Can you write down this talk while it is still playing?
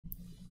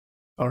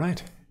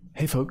Alright,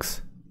 hey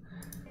folks,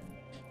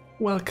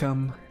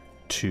 welcome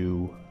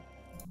to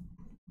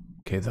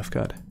Caves of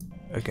Qud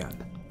again.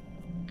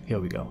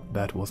 Here we go,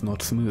 that was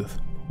not smooth,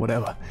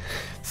 whatever.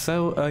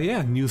 So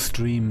yeah, new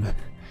stream.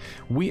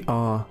 We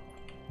are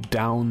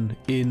down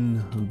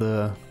in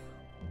the,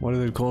 what is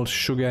it called,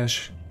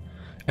 Shugash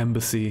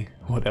Embassy,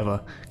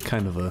 whatever,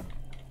 kind of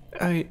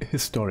a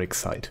historic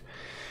site.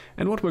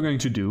 And what we're going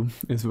to do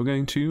is we're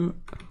going to,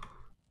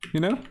 you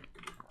know,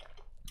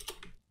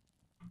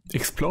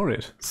 explore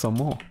it some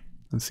more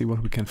and see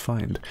what we can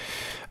find.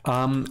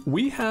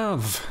 We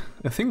have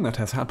a thing that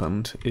has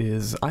happened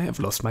is I have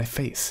lost my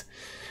face.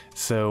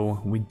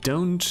 So we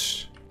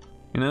don't,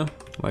 you know,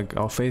 like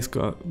our face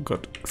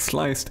got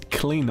sliced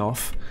clean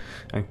off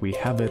and we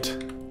have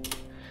it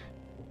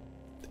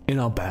in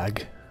our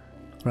bag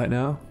right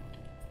now.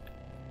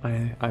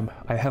 I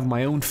have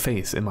my own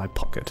face in my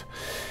pocket.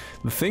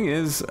 The thing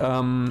is,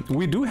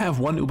 we do have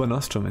one Uber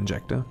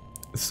injector.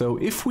 So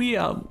if we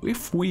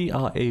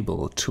are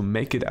able to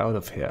make it out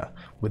of here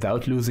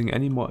without losing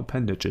any more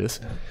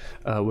appendages,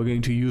 we're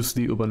going to use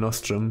the Uber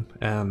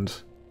and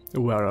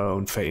wear our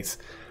own face.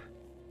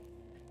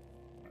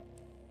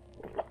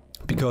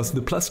 Because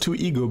the +2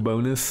 ego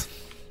bonus,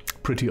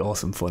 pretty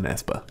awesome for an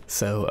Esper.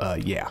 So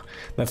yeah,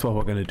 that's what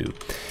we're gonna do.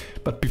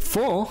 But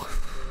before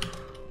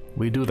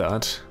we do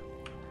that,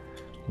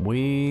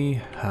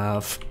 we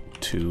have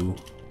to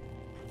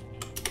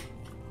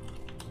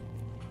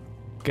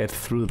get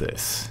through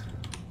this.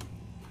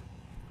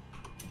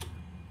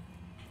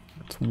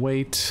 Let's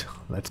wait,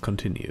 let's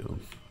continue.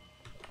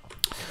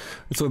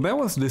 So there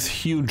was this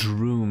huge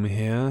room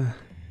here,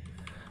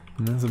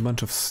 and there's a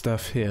bunch of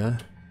stuff here.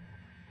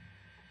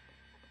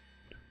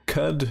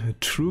 Qud,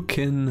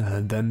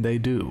 Truekin, then they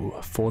do,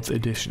 4th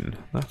edition.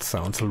 That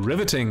sounds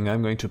riveting,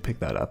 I'm going to pick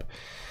that up.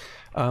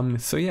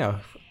 So yeah,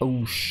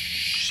 oh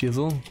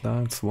shizzle,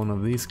 that's one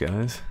of these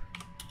guys.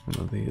 One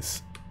of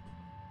these.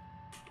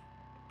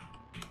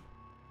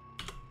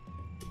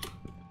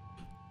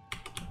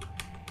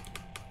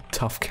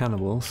 Tough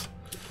cannibals.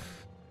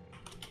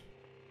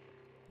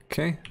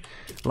 Okay,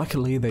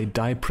 luckily they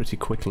die pretty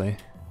quickly.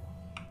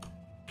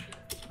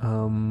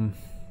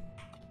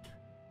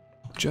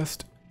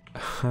 Just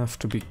have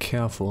to be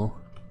careful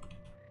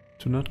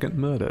to not get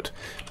murdered,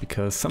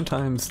 because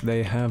sometimes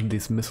they have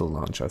these missile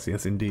launchers,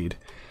 yes indeed.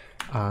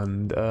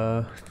 And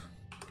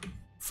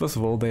first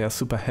of all, they are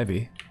super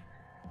heavy,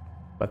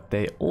 but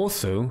they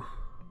also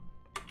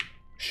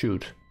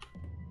shoot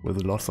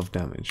with lots of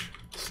damage.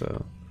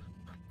 So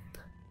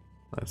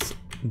let's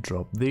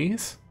drop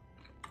these.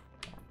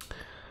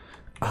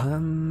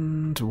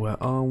 And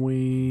where are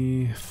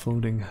we?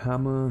 Folding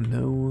hammer,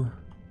 no.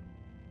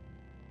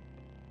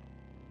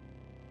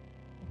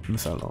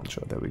 Missile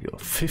launcher, there we go.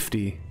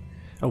 50.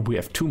 Oh, we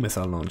have 2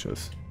 missile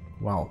launchers.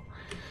 Wow.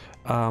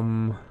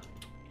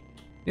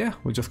 Yeah,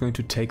 we're just going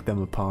to take them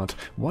apart.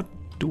 What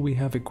do we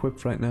have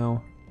equipped right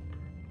now?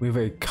 We have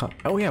a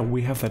oh yeah,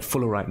 we have that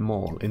Fullerite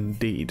Maul,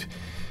 indeed.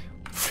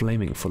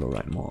 Flaming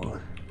Fullerite Maul.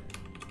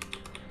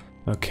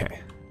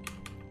 Okay.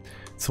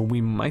 So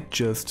we might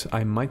just,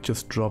 I might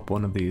just drop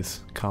one of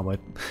these carbide.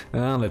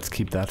 Let's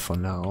keep that for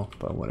now,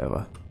 but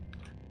whatever.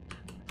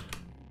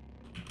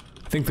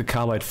 I think the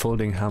carbide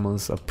folding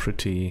hammers are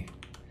pretty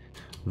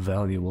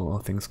valuable, all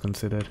things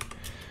considered.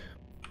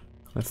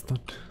 Let's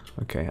not,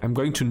 okay, I'm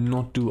going to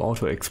not do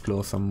auto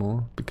explore some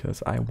more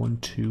because I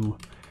want to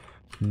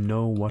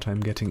know what I'm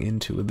getting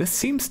into. This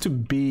seems to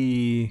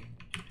be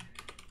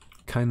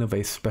kind of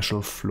a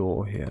special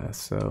floor here,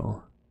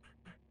 so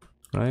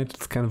right,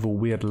 it's kind of a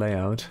weird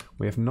layout.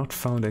 We have not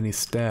found any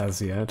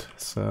stairs yet,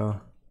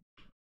 so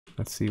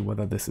let's see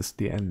whether this is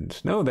the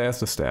end. No, there's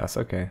the stairs.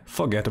 Okay,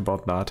 forget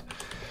about that.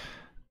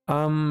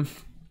 Let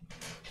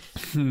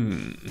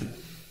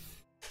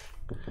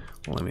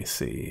me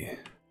see.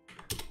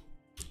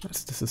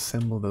 Let's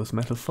disassemble those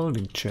metal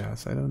folding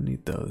chairs. I don't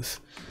need those.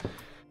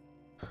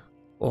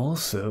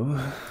 Also,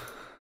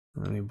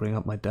 let me bring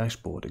up my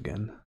dashboard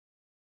again.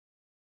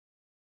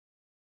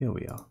 Here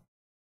we are.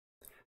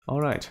 All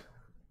right.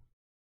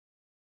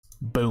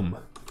 Boom.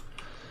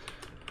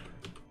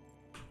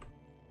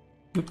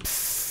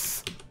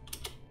 Oops.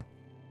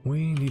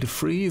 We need a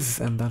freeze,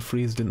 and that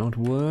freeze did not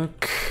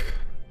work.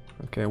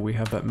 Okay, we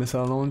have that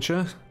missile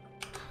launcher.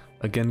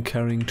 Again,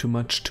 carrying too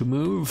much to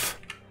move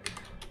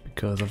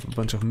because of a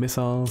bunch of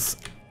missiles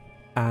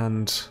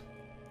and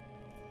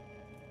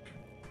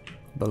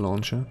the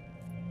launcher.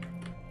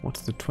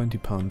 What's the 20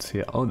 pounds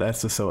here? Oh,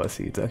 that's the solar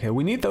seeds. Okay,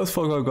 we need those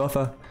for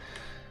Golgotha.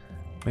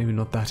 Maybe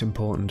not that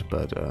important,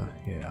 but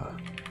yeah.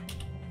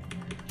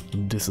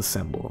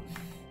 Disassemble.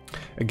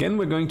 Again,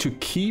 we're going to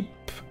keep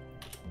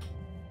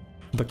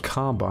the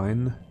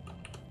carbine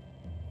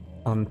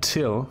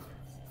until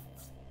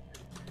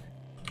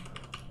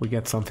we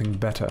get something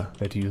better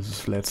that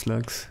uses lead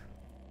slugs.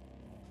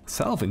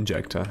 Salve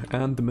injector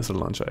and the missile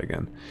launcher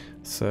again.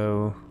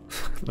 So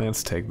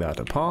let's take that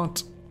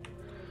apart.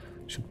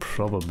 Should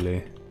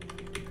probably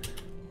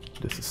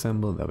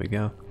disassemble. There we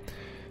go.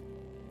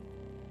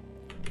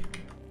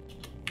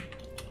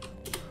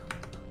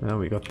 Now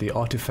we got the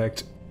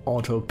artifact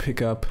auto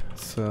pickup.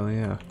 So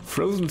yeah,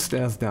 frozen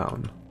stairs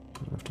down.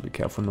 I have to be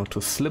careful not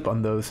to slip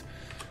on those.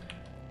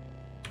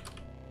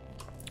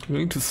 We're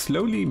going to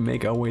slowly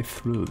make our way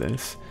through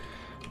this.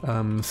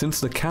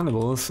 Since the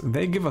cannibals,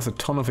 they give us a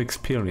ton of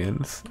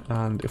experience,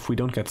 and if we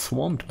don't get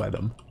swarmed by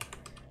them,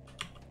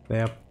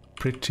 they are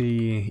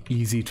pretty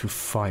easy to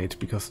fight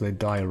because they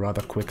die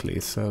rather quickly.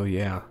 So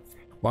yeah.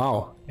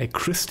 Wow, a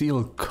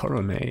crystal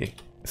coronet.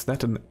 Is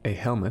that a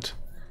helmet?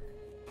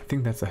 I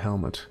think that's a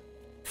helmet.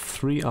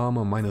 3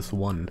 armor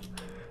 -1.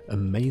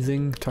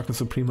 Amazing. Taka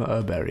Suprema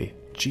Herberry.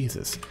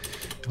 Jesus.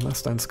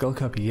 Elastine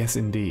Skullcap, yes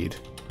indeed.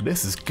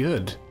 This is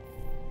good.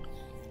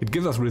 It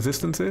gives us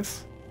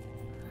resistances.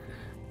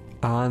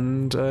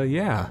 And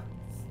yeah.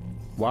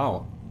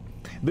 Wow.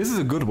 This is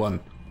a good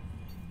one.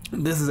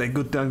 This is a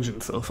good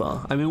dungeon so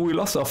far. I mean, we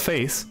lost our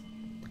face.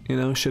 You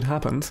know, shit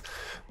happens.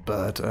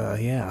 But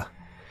yeah.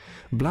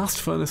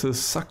 Blast furnaces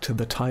sucked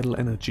the tidal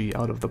energy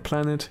out of the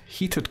planet,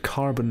 heated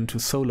carbon to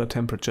solar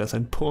temperatures,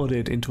 and poured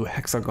it into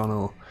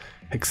hexagonal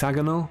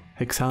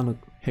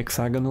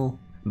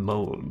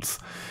molds.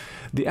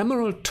 The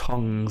emerald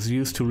tongs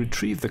used to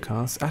retrieve the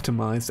cast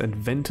atomized and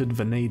vented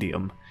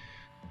vanadium.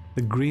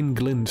 The green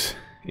glint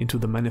into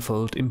the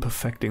manifold,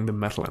 imperfecting the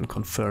metal and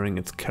conferring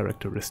its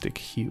characteristic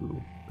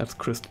hue. That's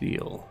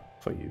crystal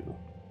for you.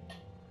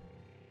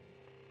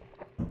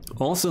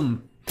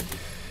 Awesome.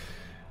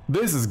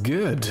 This is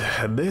good.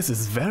 This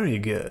is very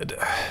good.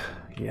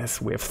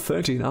 Yes, we have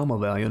 13 armor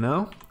value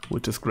now,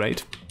 which is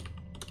great.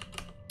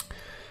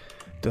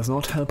 Does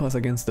not help us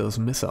against those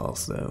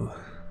missiles, though.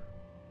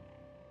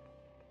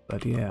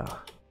 But yeah.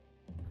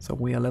 So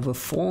we are level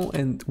 4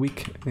 and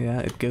yeah,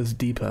 it goes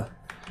deeper.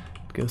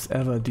 It goes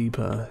ever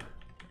deeper.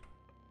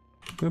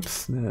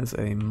 Oops, there's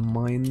a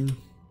mine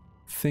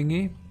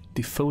thingy.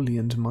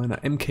 Defoliant miner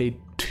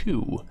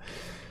MK2.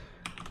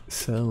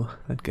 So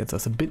that gets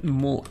us a bit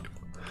more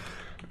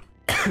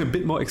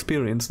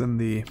experience than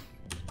the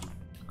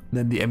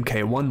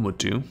MK1 would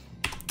do.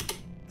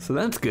 So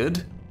that's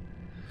good.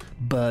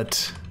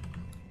 But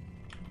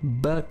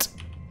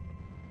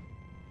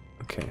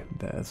okay,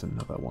 there's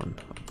another one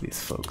of these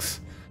folks.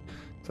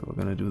 So we're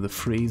gonna do the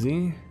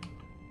freezy.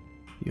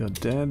 You're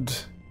dead.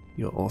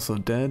 You're also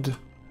dead.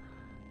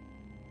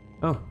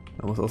 Oh,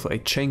 there was also a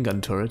chain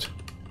gun turret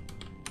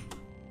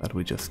that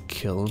we just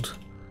killed.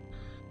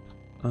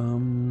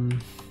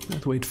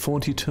 Let's wait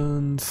 40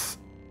 turns.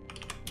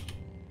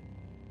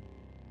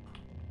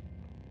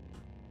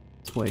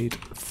 Let's wait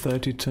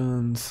 30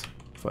 turns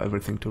for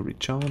everything to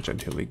recharge,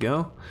 and here we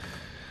go.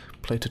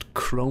 Plated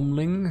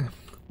chromeling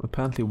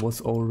apparently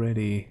was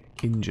already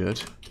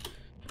injured.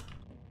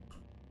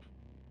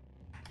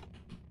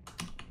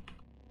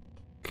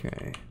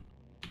 Okay.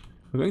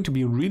 We're going to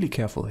be really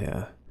careful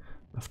here.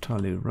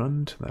 Naftali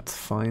Rund, that's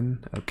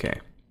fine.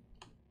 Okay.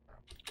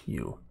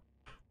 You're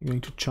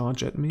going to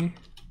charge at me?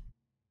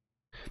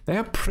 They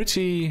are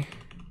pretty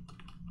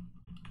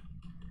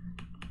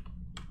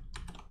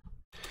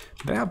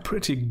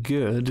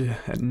good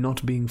at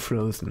not being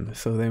frozen.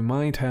 So they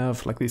might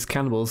have, like these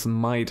cannibals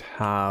might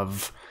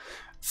have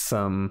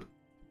some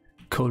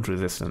cold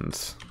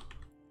resistance.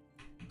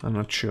 I'm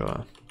not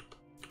sure.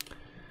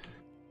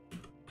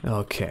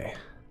 Okay.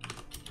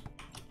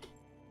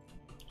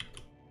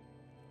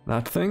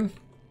 That thing?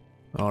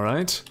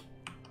 Alright.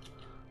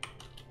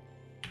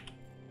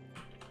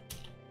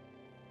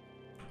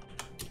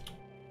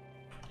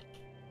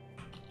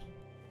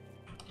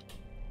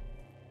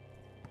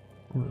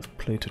 Oh, those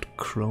plated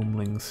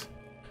chromelings.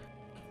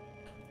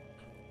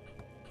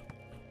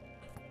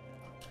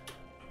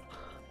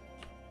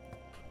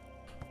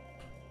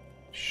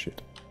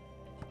 Shit.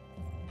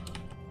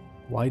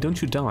 Why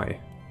don't you die?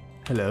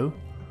 Hello?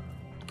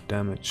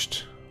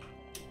 Damaged.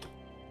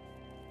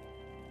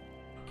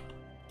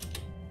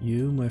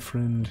 You, my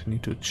friend,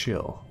 need to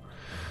chill.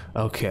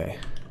 Okay.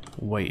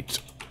 Wait.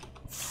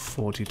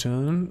 40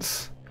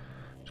 turns.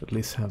 Should at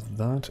least have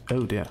that.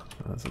 Oh dear.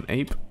 There's an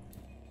ape.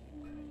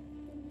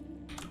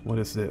 What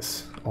is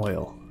this?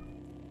 Oil.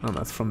 Oh,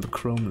 that's from the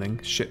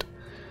chromeling. Shit.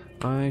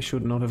 I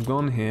should not have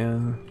gone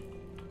here.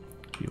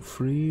 You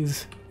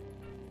freeze.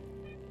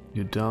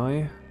 You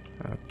die.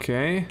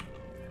 Okay.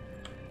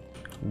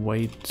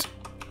 Wait.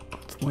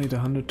 Let's wait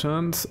 100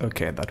 turns.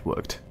 Okay, that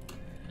worked.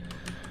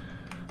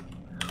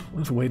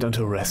 Let's wait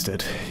until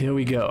rested. Here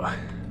we go.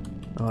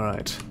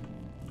 Alright.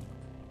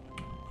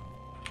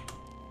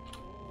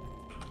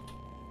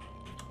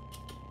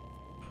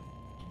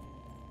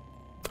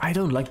 I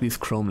don't like these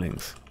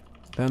chromelings.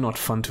 They're not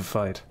fun to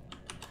fight.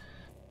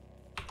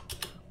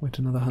 Wait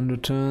another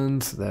 100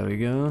 turns. There we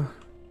go.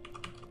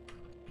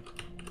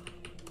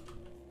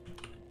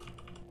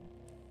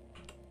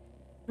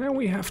 Now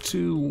we have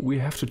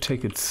to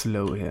take it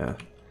slow here.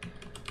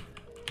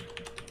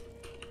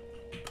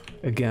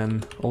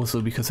 Again, also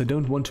because I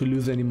don't want to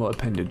lose any more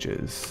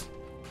appendages.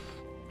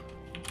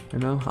 You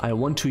know, I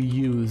want to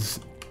use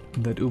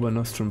that Uber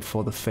Nostrum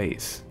for the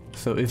face.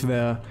 So if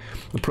the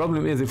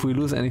problem is if we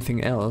lose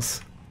anything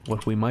else,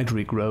 what we might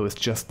regrow is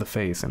just the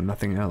face and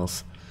nothing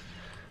else.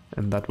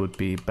 And that would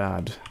be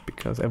bad,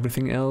 because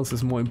everything else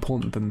is more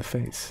important than the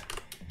face.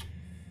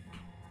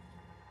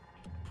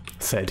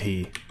 Said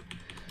he.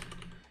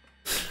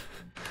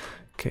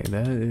 Okay,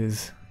 that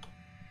is...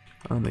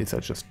 Oh, these are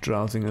just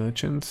drowsing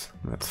urchins.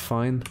 That's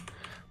fine.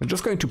 We're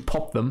just going to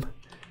pop them.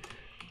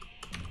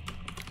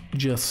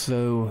 Just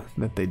so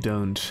that they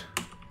don't...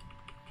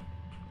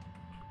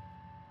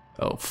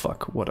 Oh,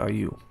 fuck. What are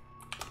you?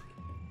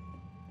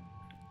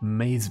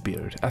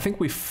 Mazebeard. I think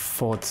we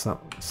fought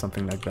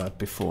something like that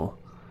before.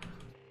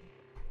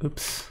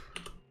 Oops.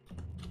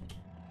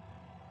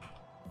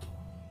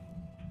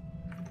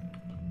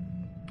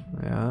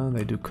 Yeah,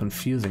 they do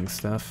confusing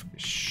stuff.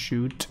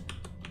 Shoot.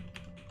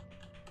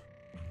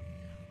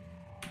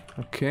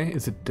 Okay,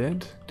 is it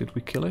dead? Did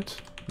we kill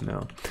it?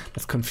 No.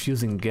 That's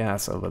confusing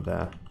gas over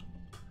there.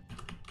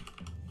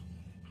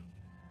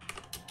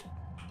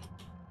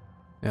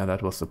 Yeah,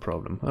 that was the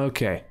problem.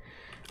 Okay.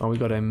 Oh, we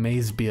got a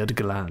Mazebeard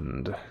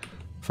gland.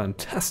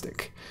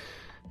 Fantastic.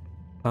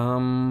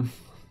 We're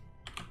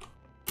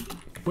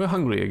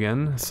hungry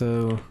again,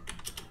 so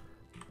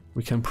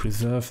we can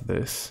preserve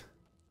this.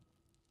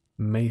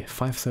 5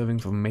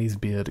 servings of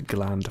Mazebeard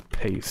gland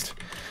paste.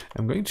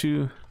 I'm going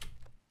to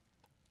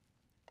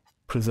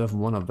preserve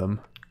one of them.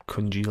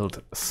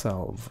 Congealed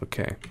salve.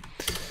 Okay.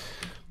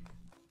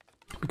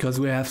 Because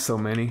we have so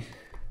many.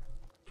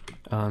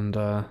 And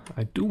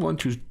I do want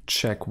to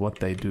check what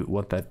they do,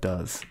 what that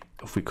does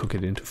if we cook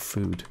it into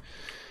food.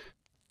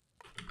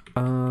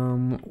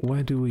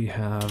 Where do we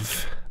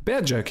have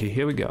bear jerky?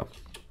 Here we go.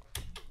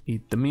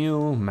 Eat the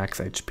meal, max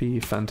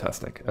HP,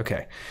 fantastic.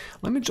 Okay,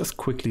 let me just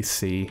quickly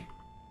see.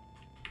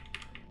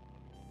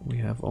 We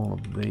have all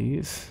of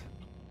these.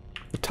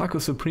 The Taco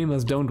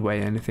Supremas don't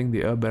weigh anything,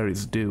 the herb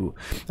berries do.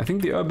 I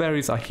think the herb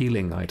berries are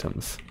healing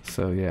items,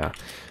 so yeah.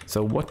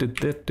 So what did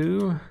that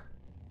do?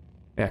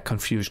 Yeah,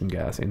 confusion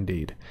gas,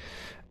 indeed.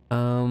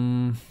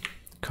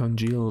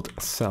 Congealed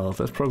salve,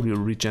 that's probably a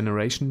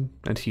regeneration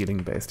and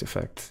healing based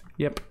effect.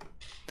 Yep.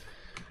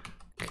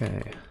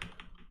 Okay.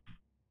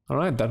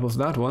 Alright, that was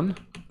that one.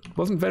 It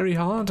wasn't very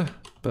hard,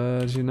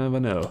 but you never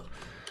know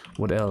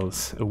what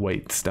else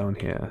awaits down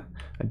here.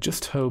 I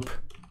just hope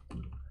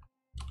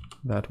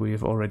that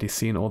we've already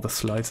seen all the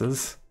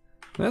slices.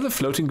 There's a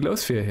floating glow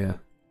sphere here.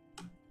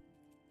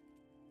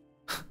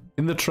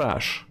 In the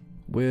trash.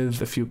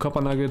 With a few copper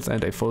nuggets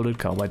and a folded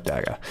carbide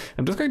dagger.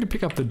 I'm just going to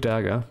pick up the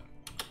dagger.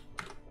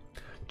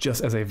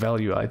 Just as a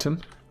value item.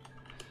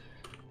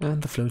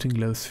 And the floating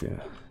glow sphere.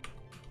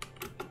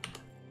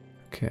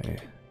 Okay.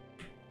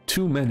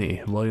 Too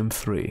Many, Volume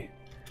 3.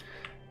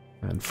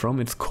 And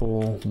from its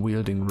core,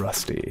 wielding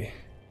Rusty.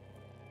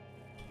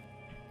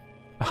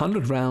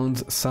 100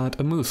 rounds sat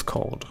a moose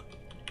cord.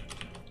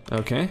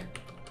 Okay.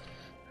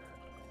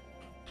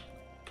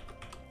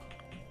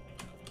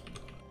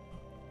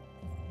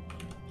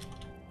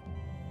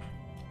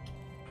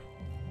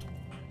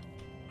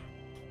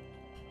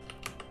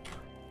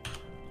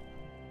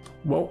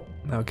 Whoa,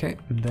 okay,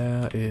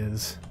 there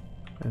is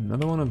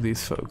another one of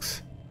these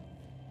folks.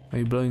 Are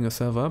you blowing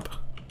yourself up?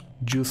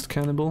 Juiced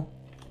cannibal?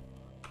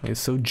 Are you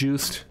so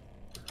juiced?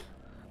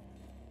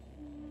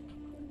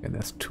 And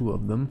there's 2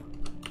 of them.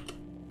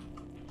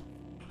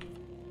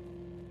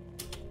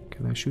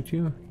 Can I shoot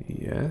you?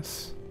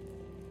 Yes.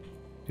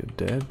 You're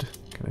dead.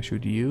 Can I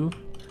shoot you?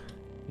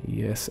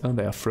 Yes. Oh,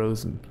 they are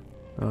frozen.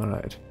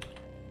 Alright.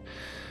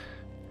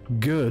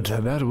 Good,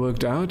 that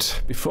worked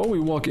out. Before we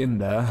walk in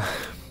there,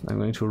 I'm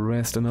going to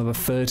rest another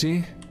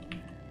 30.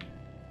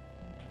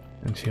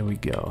 And here we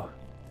go.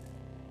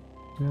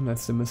 And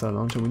that's the missile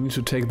launcher. We need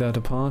to take that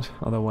apart,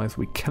 otherwise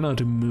we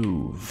cannot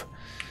move.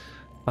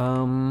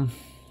 So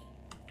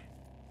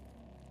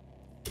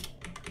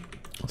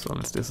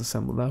let's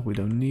disassemble that. We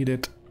don't need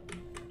it.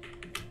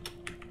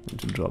 Need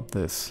to drop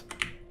this.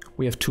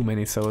 We have too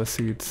many solar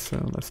seeds, so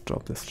let's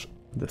drop this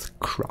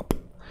crap.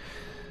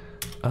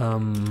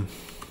 Drop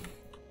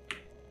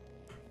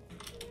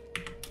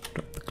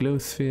the glow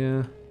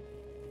sphere.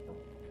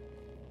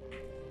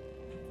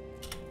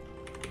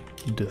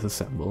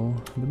 Disassemble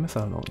the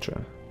missile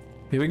launcher.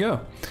 Here we go.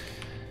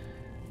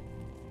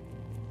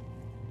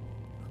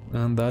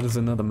 And that is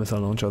another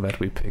missile launcher that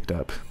we picked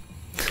up.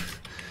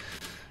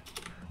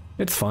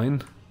 It's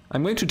fine.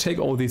 I'm going to take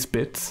all these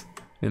bits,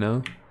 you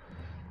know.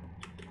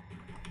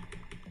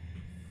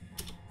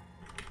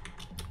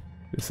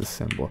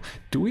 Disassemble.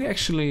 Do we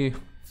actually...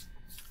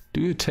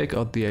 Do you take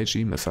out the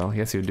HE missile?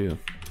 Yes, you do.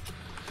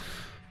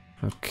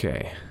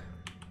 Okay.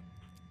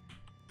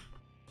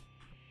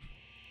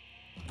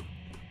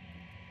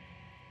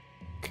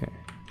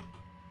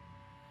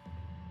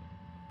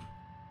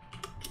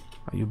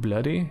 Are you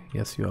bloody?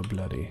 Yes, you are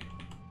bloody.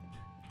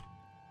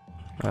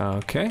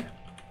 Okay.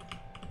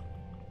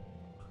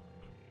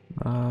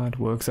 That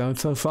works out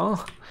so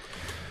far.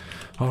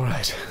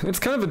 Alright. It's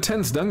kind of a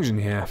tense dungeon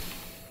here.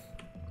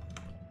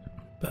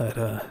 But,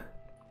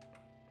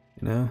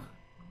 you know.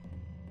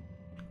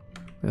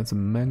 There's a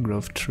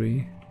mangrove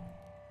tree.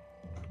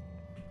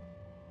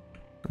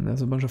 And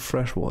there's a bunch of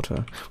fresh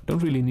water. We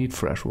don't really need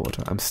fresh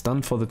water. I'm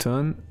stunned for the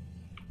turn.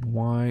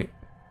 Why?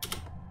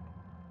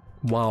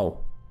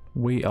 Wow.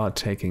 we are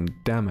taking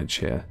damage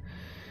here.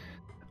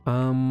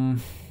 We're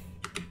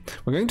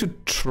going to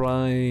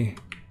try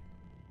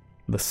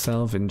the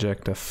salve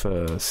injector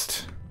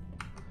first.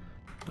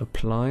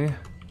 Apply.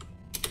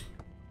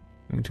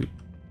 I'm going to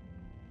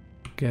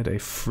get a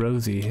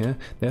Frozy here.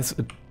 There's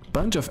a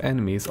bunch of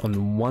enemies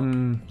on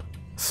one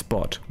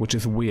spot, which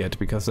is weird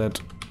because that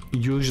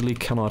usually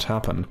cannot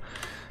happen.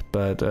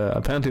 But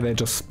apparently they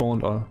just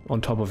spawned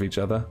on top of each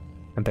other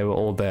and they were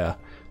all there.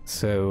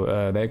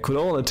 So they could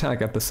all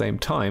attack at the same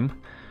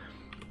time.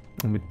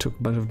 And we took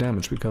a bunch of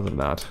damage because of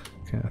that.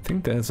 Okay, I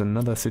think there's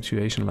another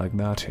situation like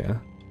that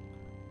here.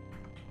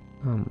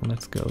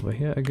 Let's go over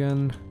here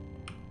again.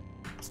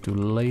 Let's do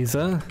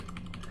laser.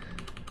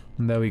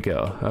 And there we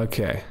go.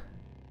 Okay.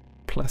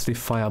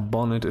 Plastifire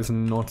bonnet is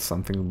not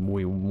something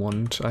we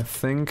want, I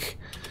think.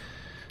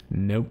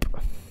 Nope.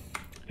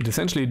 It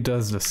essentially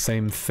does the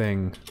same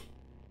thing.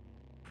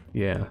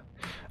 Yeah.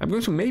 I'm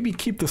going to maybe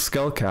keep the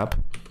skull cap.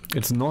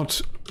 It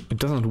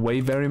doesn't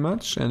weigh very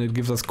much, and it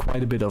gives us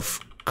quite a bit of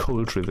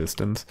cold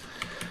resistance.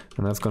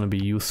 And that's going to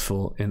be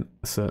useful in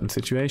certain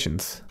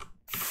situations.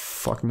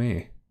 Fuck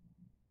me.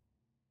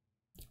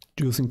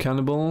 Juicing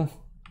Cannibal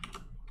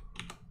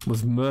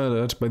was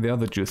murdered by the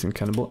other Juicing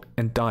Cannibal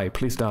and die.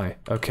 Please die.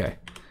 Okay.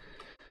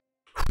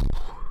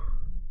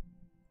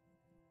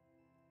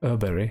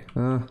 Herberry.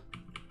 An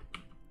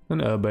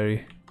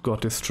Herberry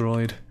got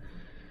destroyed.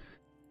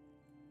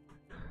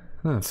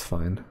 That's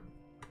fine.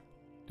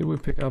 Did we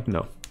pick up?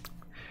 No.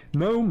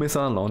 No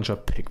missile launcher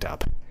picked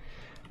up.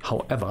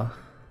 However,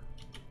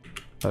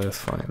 that is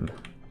fine.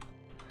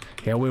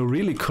 Yeah, we're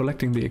really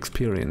collecting the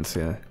experience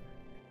here.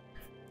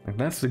 And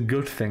that's the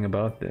good thing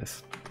about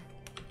this.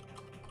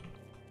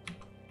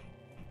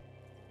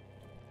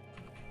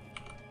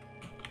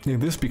 Yeah,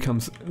 this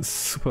becomes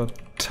super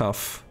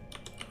tough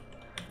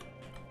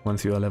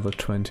once you are level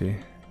 20.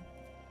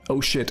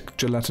 Oh shit,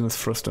 gelatinous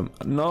frustum.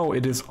 No,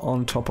 it is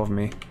on top of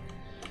me.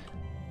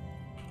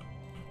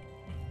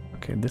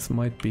 Okay, this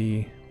might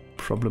be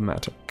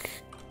problematic.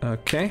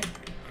 Okay.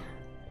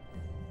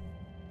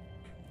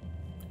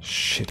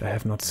 Shit, I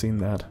have not seen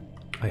that.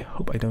 I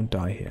hope I don't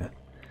die here.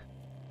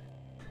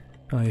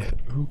 I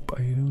hope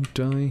I don't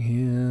die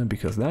here,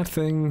 because that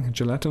thing,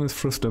 gelatinous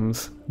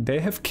frustums, they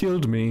have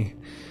killed me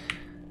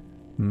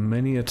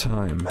many a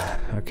time.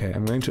 Okay,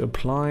 I'm going to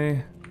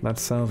apply that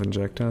salve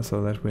injector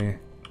so that we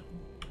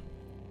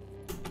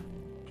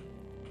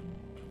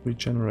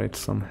regenerate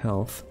some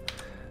health.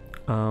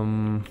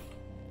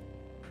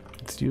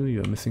 It's you,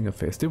 you're missing a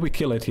face. Did we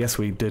kill it? Yes,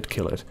 we did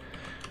kill it.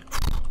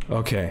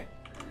 Okay.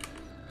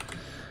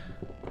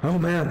 Oh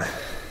man.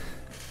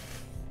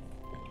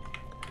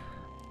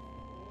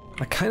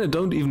 I kind of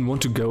don't even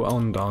want to go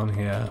on down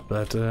here,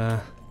 but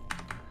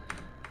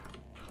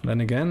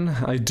then again,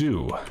 I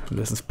do.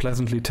 This is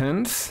pleasantly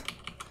tense.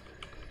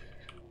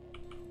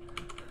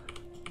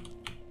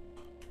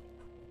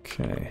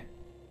 Okay.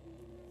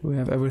 Do we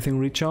have everything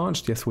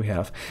recharged? Yes, we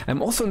have.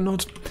 I'm also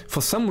not,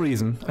 for some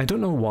reason, I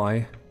don't know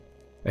why,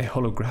 a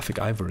holographic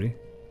ivory.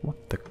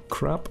 What the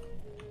crap?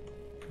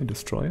 I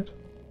destroy it?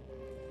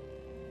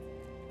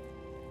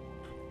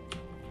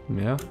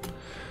 Yeah.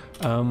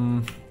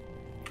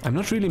 I'm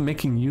not really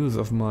making use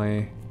of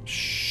my...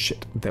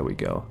 Shit, there we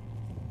go.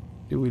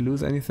 Did we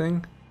lose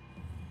anything?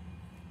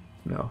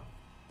 No.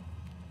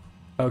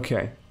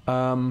 Okay.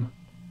 I'm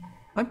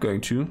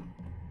going to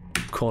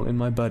call in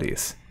my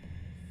buddies.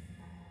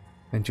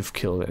 And you've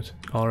killed it.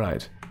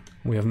 Alright.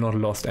 We have not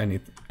lost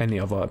any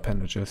of our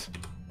appendages.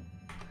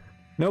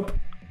 Nope.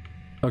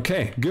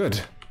 Okay, good.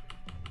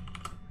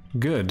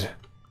 Good.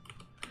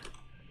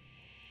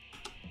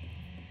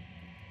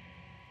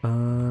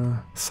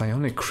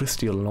 Psionic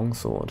Crystal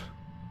Longsword.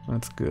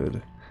 That's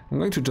good. I'm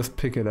going to just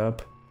pick it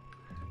up,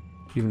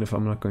 even if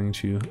I'm not going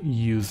to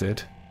use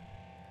it.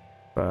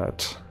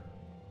 But,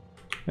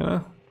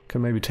 yeah,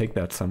 can maybe take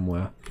that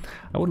somewhere.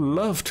 I would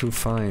love to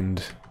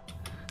find...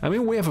 I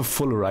mean, we have a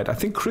Fullerite. I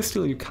think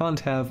Crystal, you can't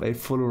have a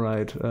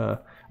Fullerite...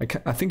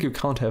 I think you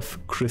can't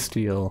have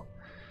Crystal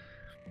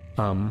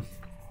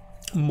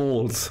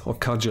molds or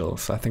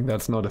cudgels. I think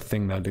that's not a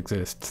thing that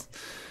exists.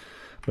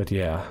 But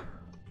yeah.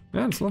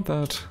 Yeah, it's not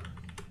that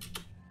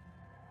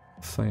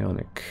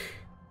psionic.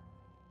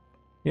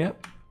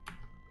 Yep.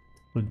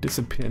 Will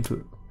disappear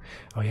into...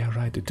 Oh yeah,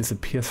 right, it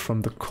disappears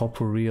from the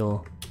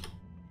corporeal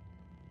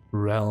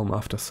realm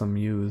after some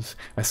use.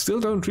 I still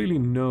don't really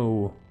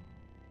know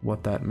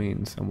what that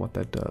means and what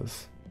that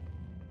does.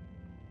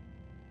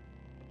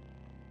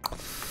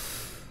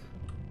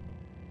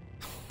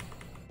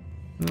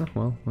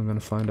 Well, we're gonna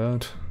find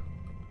out.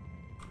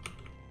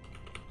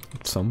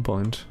 At some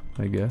point,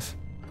 I guess.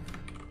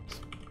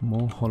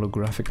 More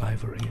holographic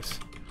ivories.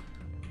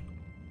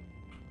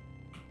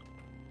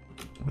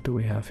 What do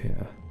we have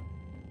here?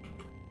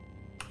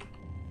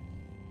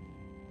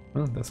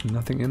 Well, there's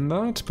nothing in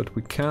that, but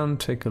we can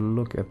take a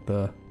look at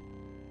the...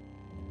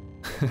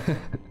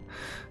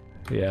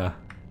 yeah,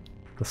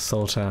 the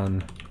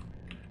Sultan.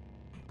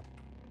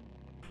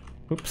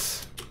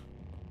 Oops.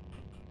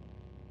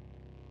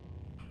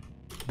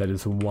 That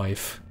is a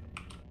wife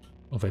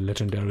of a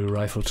legendary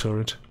rifle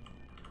turret.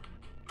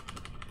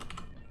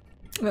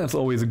 That's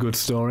always a good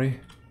story.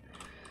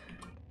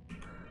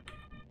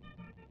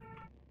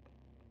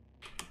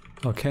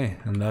 Okay,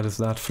 and that is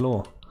that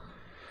floor.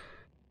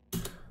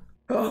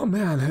 Oh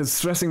man, it's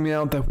stressing me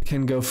out that we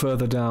can go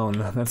further down.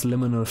 That's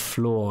liminal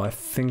floor. I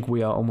think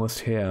we are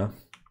almost here.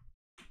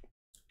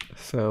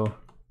 So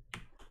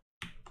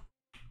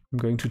I'm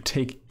going to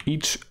take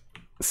each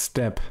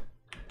step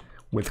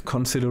with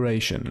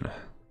consideration.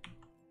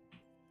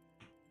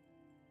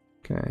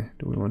 Okay,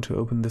 do we want to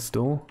open this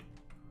door?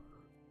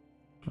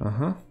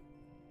 Uh-huh.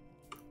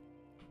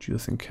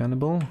 Juicing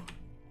cannibal.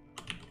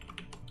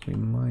 We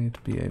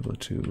might be able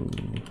to...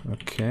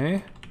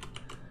 Okay.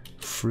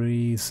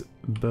 Freeze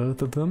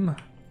both of them.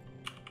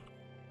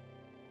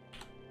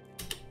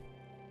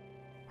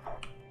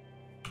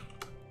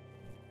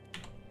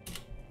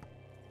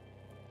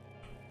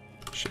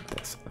 Shit,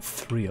 there's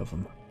 3 of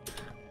them.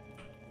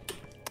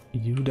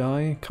 You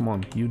die? Come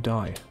on, you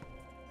die.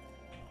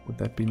 Would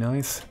that be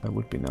nice? That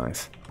would be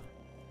nice.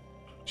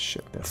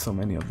 Shit, there's so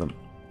many of them.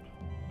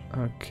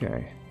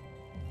 Okay.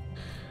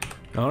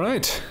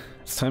 Alright,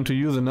 it's time to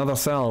use another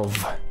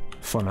salve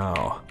for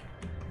now.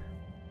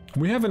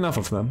 We have enough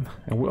of them,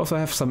 and we also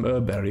have some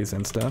herb berries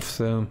and stuff,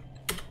 so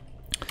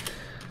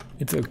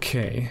it's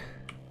okay.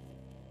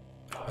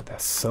 Oh,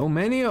 there's so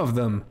many of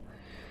them.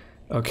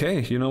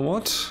 Okay, you know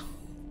what?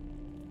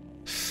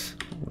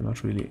 We're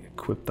not really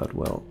equipped that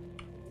well.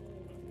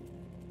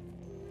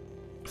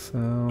 So,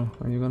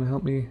 are you gonna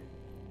help me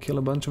kill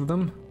a bunch of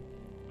them?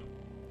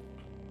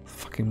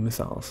 Fucking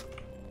missiles.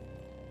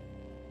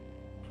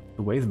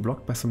 The way is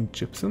blocked by some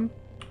gypsum?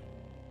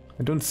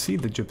 I don't see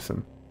the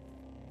gypsum.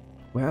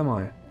 Where am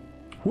I?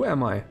 Who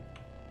am I?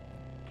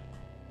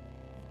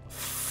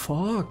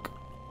 Fuck.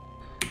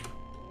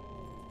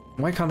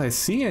 Why can't I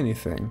see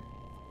anything?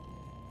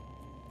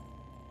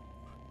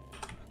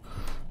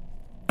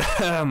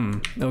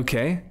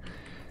 Okay.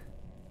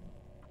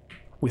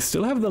 We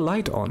still have the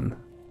light on.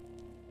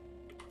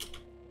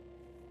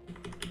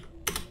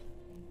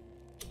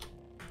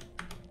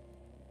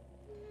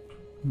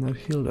 That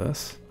healed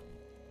us.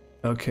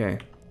 Okay,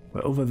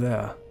 we're over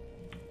there.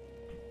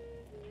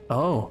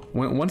 Oh,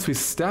 once we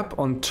step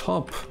on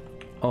top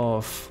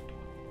of...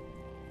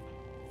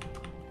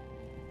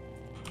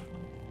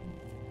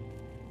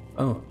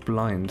 Oh,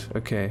 blind.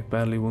 Okay,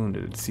 badly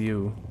wounded. It's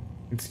you.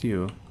 It's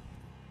you.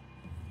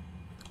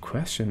 The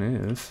question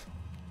is...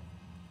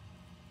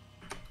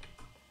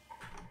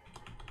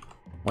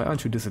 Why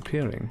aren't you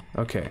disappearing?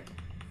 Okay.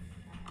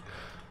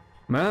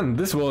 Man,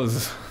 this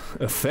was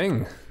a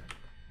thing.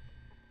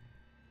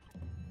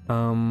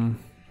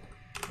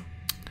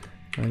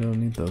 I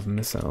don't need those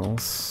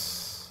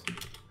missiles.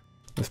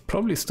 There's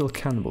probably still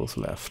cannibals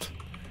left.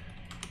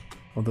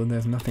 Although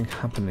there's nothing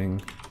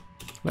happening.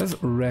 Let's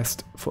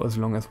rest for as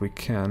long as we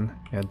can.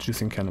 Yeah,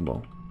 juicing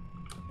cannibal.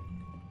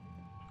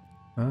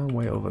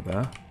 Way over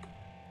there.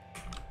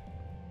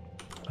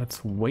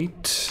 Let's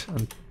wait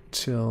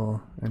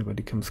until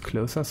anybody comes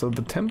closer. So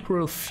the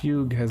temporal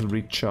fugue has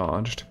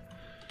recharged.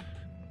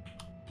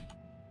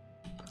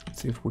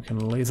 Let's see if we can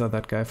laser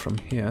that guy from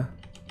here.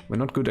 We're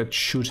not good at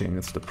shooting,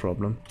 it's the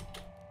problem.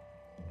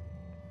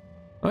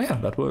 Oh yeah,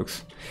 that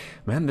works.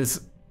 Man, the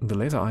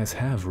laser eyes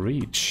have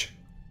reach.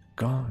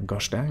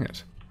 Gosh dang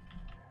it.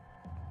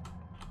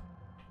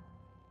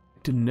 I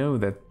didn't know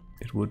that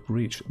it would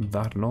reach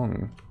that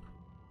long.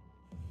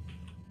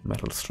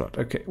 Metal strut.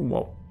 Okay,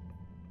 whoa.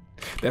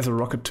 There's a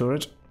rocket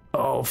turret.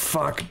 Oh,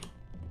 fuck.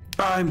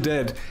 I'm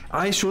dead.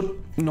 I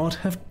should not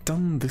have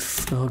done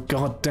this. Oh,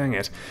 god dang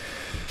it.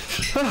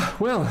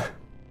 Well,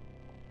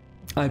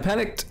 I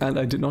panicked and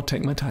I did not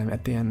take my time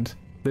at the end.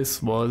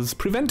 This was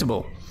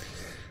preventable.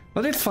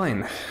 But it's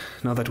fine,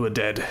 now that we're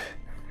dead.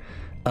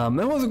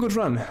 That was a good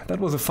run. That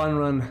was a fun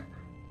run.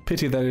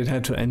 Pity that it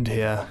had to end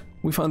here.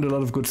 We found a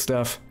lot of good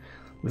stuff.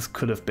 This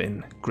could have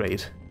been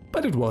great,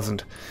 but it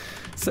wasn't.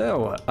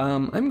 So,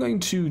 I'm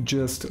going to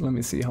just... Let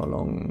me see, how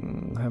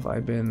long have I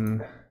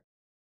been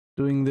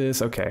doing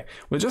this? Okay,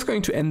 we're just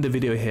going to end the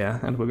video here,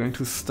 and we're going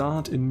to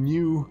start a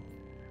new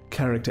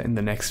character in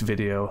the next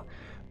video.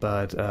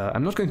 But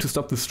I'm not going to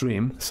stop the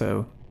stream,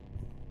 so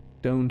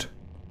don't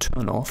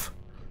turn off.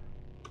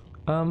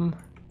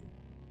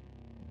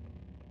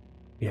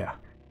 Yeah.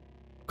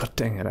 God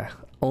dang it.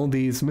 All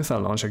these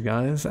missile launcher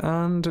guys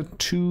and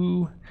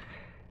 2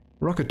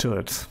 rocket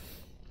turrets.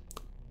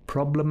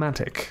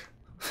 Problematic.